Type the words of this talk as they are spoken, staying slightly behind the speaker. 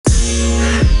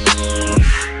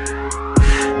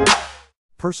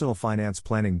Personal finance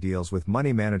planning deals with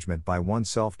money management by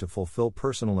oneself to fulfill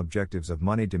personal objectives of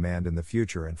money demand in the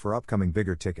future and for upcoming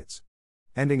bigger tickets.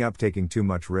 Ending up taking too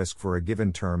much risk for a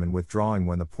given term and withdrawing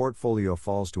when the portfolio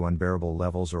falls to unbearable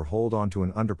levels, or hold on to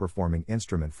an underperforming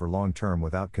instrument for long term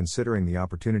without considering the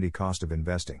opportunity cost of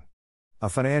investing. A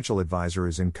financial advisor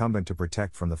is incumbent to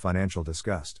protect from the financial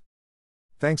disgust.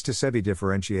 Thanks to SEBI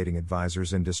differentiating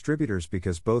advisors and distributors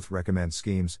because both recommend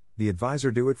schemes, the advisor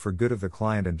do it for good of the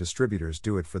client and distributors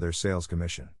do it for their sales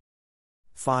commission.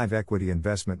 5 Equity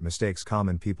investment mistakes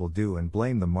common people do and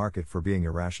blame the market for being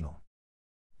irrational.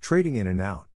 Trading in and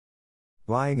out.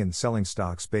 Buying and selling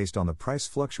stocks based on the price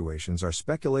fluctuations are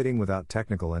speculating without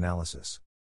technical analysis.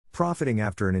 Profiting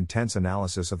after an intense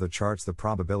analysis of the charts, the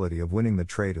probability of winning the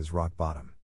trade is rock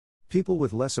bottom. People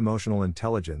with less emotional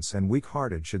intelligence and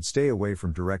weak-hearted should stay away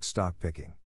from direct stock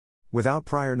picking. Without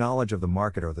prior knowledge of the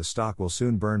market, or the stock will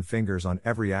soon burn fingers on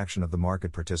every action of the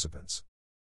market participants.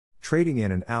 Trading in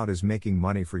and out is making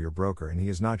money for your broker and he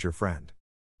is not your friend.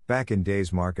 Back in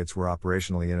days markets were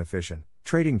operationally inefficient,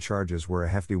 trading charges were a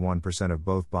hefty 1% of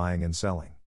both buying and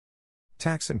selling.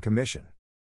 Tax and commission.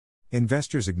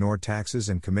 Investors ignore taxes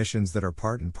and commissions that are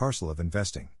part and parcel of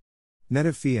investing. Net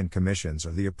of fee and commissions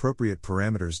or the appropriate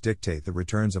parameters dictate the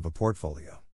returns of a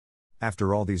portfolio.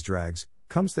 After all these drags,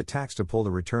 comes the tax to pull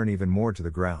the return even more to the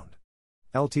ground.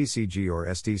 LTCG or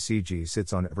STCG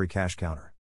sits on every cash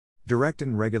counter. Direct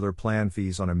and regular plan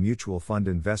fees on a mutual fund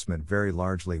investment vary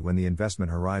largely when the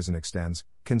investment horizon extends,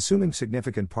 consuming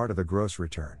significant part of the gross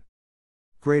return.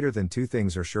 Greater than 2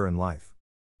 things are sure in life: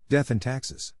 death and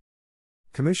taxes.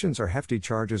 Commissions are hefty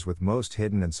charges, with most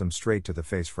hidden and some straight to the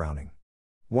face frowning.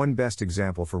 One best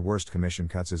example for worst commission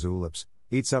cuts is ULIPs,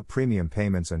 eats up premium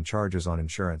payments and charges on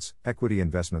insurance, equity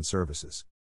investment services.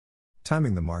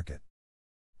 Timing the market.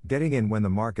 Getting in when the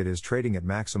market is trading at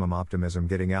maximum optimism,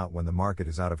 getting out when the market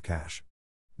is out of cash.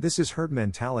 This is herd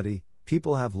mentality.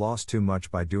 People have lost too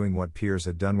much by doing what peers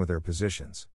had done with their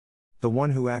positions. The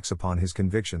one who acts upon his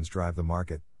convictions drive the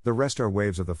market, the rest are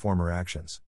waves of the former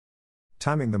actions.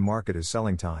 Timing the market is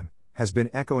selling time, has been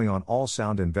echoing on all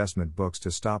sound investment books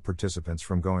to stop participants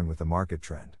from going with the market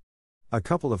trend. A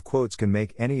couple of quotes can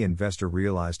make any investor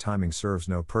realize timing serves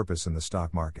no purpose in the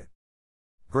stock market.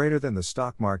 Greater than the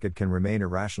stock market can remain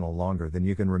irrational longer than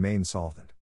you can remain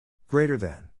solvent. Greater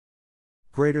than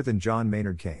John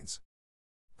Maynard Keynes.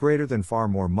 Greater than far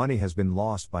more money has been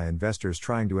lost by investors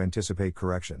trying to anticipate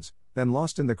corrections, than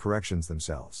lost in the corrections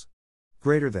themselves.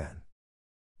 Greater than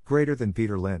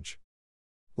Peter Lynch.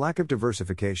 Lack of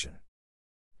diversification.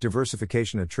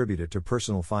 Diversification attributed to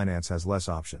personal finance has less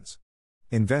options.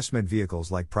 Investment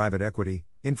vehicles like private equity,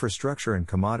 infrastructure and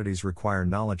commodities require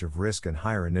knowledge of risk and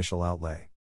higher initial outlay.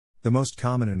 The most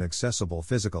common and accessible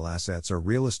physical assets are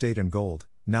real estate and gold.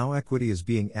 Now equity is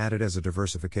being added as a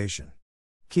diversification.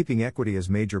 Keeping equity as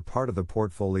major part of the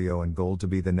portfolio and gold to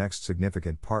be the next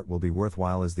significant part will be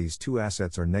worthwhile, as these two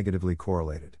assets are negatively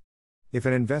correlated. If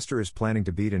an investor is planning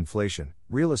to beat inflation,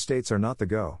 real estates are not the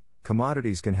go.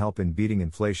 Commodities can help in beating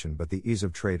inflation, but the ease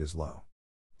of trade is low.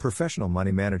 Professional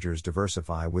money managers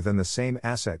diversify within the same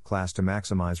asset class to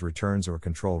maximize returns or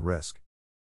control risk.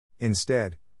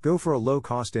 Instead, go for a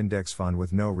low-cost index fund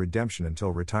with no redemption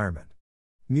until retirement.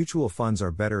 Mutual funds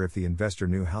are better if the investor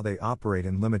knew how they operate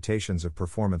and limitations of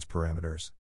performance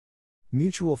parameters.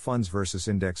 Mutual funds versus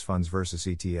index funds versus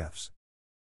ETFs.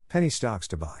 Penny stocks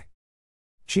to buy.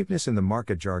 Cheapness in the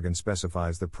market jargon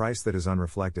specifies the price that is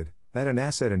unreflected, that an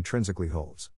asset intrinsically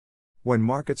holds. When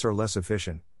markets are less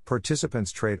efficient,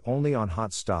 participants trade only on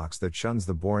hot stocks that shuns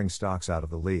the boring stocks out of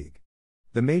the league.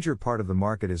 The major part of the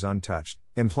market is untouched,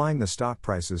 implying the stock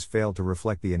prices fail to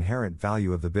reflect the inherent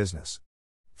value of the business.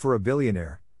 For a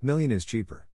billionaire, million is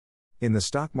cheaper. In the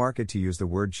stock market, to use the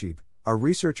word cheap, a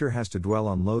researcher has to dwell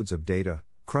on loads of data,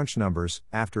 crunch numbers,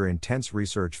 after intense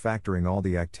research factoring all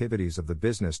the activities of the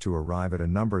business to arrive at a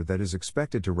number that is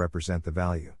expected to represent the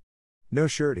value. No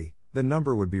surety, the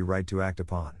number would be right to act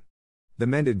upon. The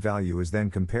mended value is then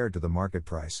compared to the market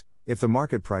price. If the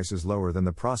market price is lower than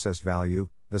the processed value,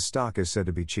 the stock is said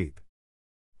to be cheap.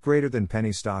 Greater than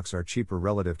penny stocks are cheaper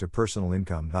relative to personal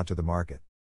income, not to the market.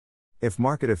 If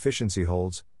market efficiency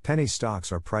holds, penny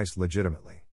stocks are priced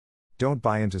legitimately. Don't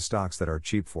buy into stocks that are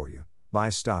cheap for you. Buy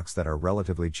stocks that are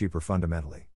relatively cheaper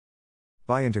fundamentally.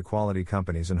 Buy into quality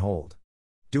companies and hold.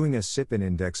 Doing a SIP in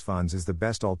index funds is the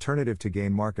best alternative to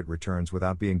gain market returns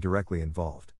without being directly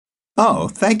involved. Oh,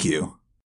 thank you.